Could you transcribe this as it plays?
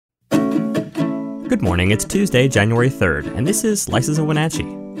Good morning, it's Tuesday, January 3rd, and this is Slices of Wenatchee.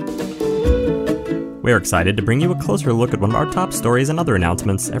 We're excited to bring you a closer look at one of our top stories and other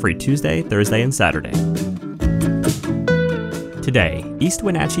announcements every Tuesday, Thursday, and Saturday. Today, East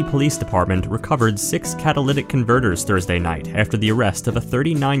Wenatchee Police Department recovered 6 catalytic converters Thursday night after the arrest of a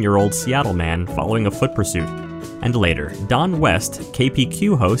 39-year-old Seattle man following a foot pursuit. And later, Don West,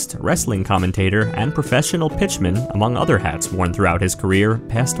 KPQ host, wrestling commentator, and professional pitchman, among other hats worn throughout his career,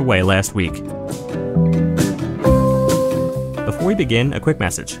 passed away last week. Before we begin, a quick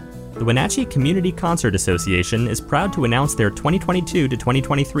message. The Wenatchee Community Concert Association is proud to announce their 2022 to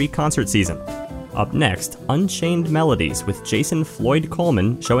 2023 concert season. Up next, Unchained Melodies with Jason Floyd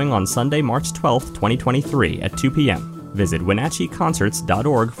Coleman showing on Sunday, March 12th, 2023 at 2 p.m. Visit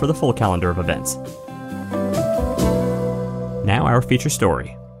WenatcheeConcerts.org for the full calendar of events. Now our feature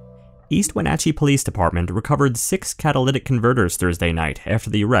story. East Wenatchee Police Department recovered 6 catalytic converters Thursday night after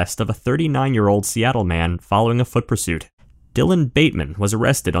the arrest of a 39-year-old Seattle man following a foot pursuit. Dylan Bateman was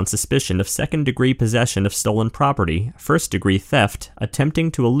arrested on suspicion of second-degree possession of stolen property, first-degree theft,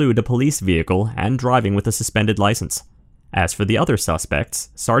 attempting to elude a police vehicle, and driving with a suspended license. As for the other suspects,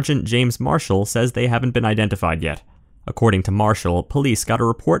 Sergeant James Marshall says they haven't been identified yet. According to Marshall, police got a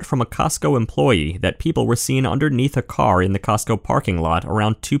report from a Costco employee that people were seen underneath a car in the Costco parking lot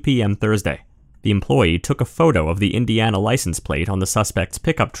around 2 p.m. Thursday. The employee took a photo of the Indiana license plate on the suspect's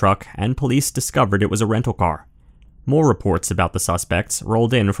pickup truck, and police discovered it was a rental car. More reports about the suspects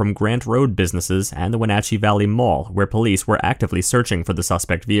rolled in from Grant Road businesses and the Wenatchee Valley Mall, where police were actively searching for the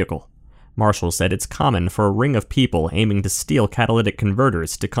suspect vehicle. Marshall said it's common for a ring of people aiming to steal catalytic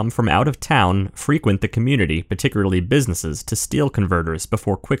converters to come from out of town, frequent the community, particularly businesses, to steal converters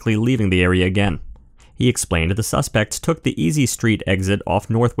before quickly leaving the area again. He explained the suspects took the Easy Street exit off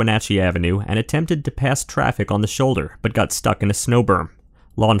North Wenatchee Avenue and attempted to pass traffic on the shoulder, but got stuck in a snow berm.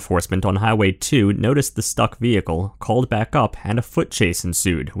 Law enforcement on Highway 2 noticed the stuck vehicle, called back up, and a foot chase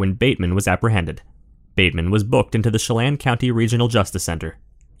ensued when Bateman was apprehended. Bateman was booked into the Chelan County Regional Justice Center.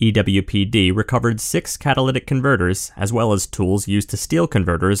 EWPD recovered 6 catalytic converters, as well as tools used to steal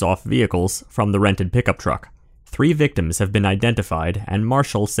converters off vehicles from the rented pickup truck. 3 victims have been identified, and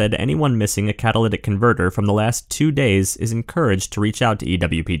Marshall said anyone missing a catalytic converter from the last 2 days is encouraged to reach out to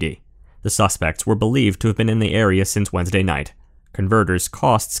EWPD. The suspects were believed to have been in the area since Wednesday night. Converters'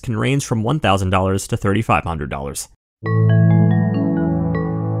 costs can range from $1,000 to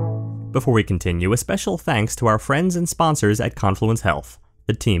 $3,500. Before we continue, a special thanks to our friends and sponsors at Confluence Health.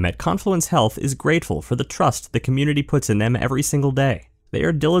 The team at Confluence Health is grateful for the trust the community puts in them every single day. They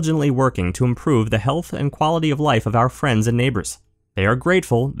are diligently working to improve the health and quality of life of our friends and neighbors. They are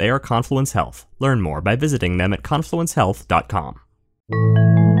grateful they are Confluence Health. Learn more by visiting them at confluencehealth.com.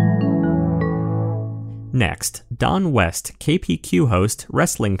 Next, Don West, KPQ host,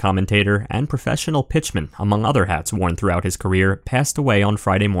 wrestling commentator, and professional pitchman, among other hats worn throughout his career, passed away on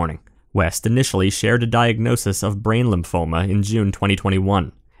Friday morning. West initially shared a diagnosis of brain lymphoma in June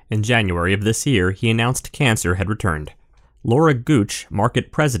 2021. In January of this year, he announced cancer had returned. Laura Gooch,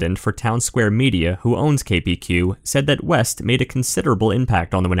 market president for Town Square Media, who owns KPQ, said that West made a considerable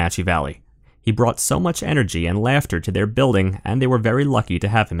impact on the Wenatchee Valley. He brought so much energy and laughter to their building, and they were very lucky to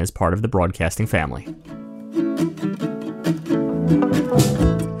have him as part of the broadcasting family.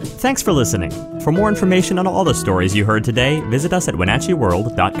 Thanks for listening. For more information on all the stories you heard today, visit us at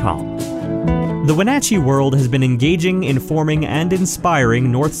WenatcheeWorld.com. The Wenatchee World has been engaging, informing, and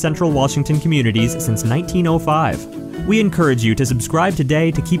inspiring North Central Washington communities since 1905. We encourage you to subscribe today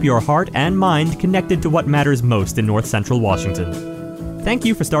to keep your heart and mind connected to what matters most in North Central Washington. Thank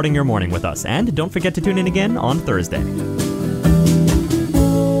you for starting your morning with us, and don't forget to tune in again on Thursday.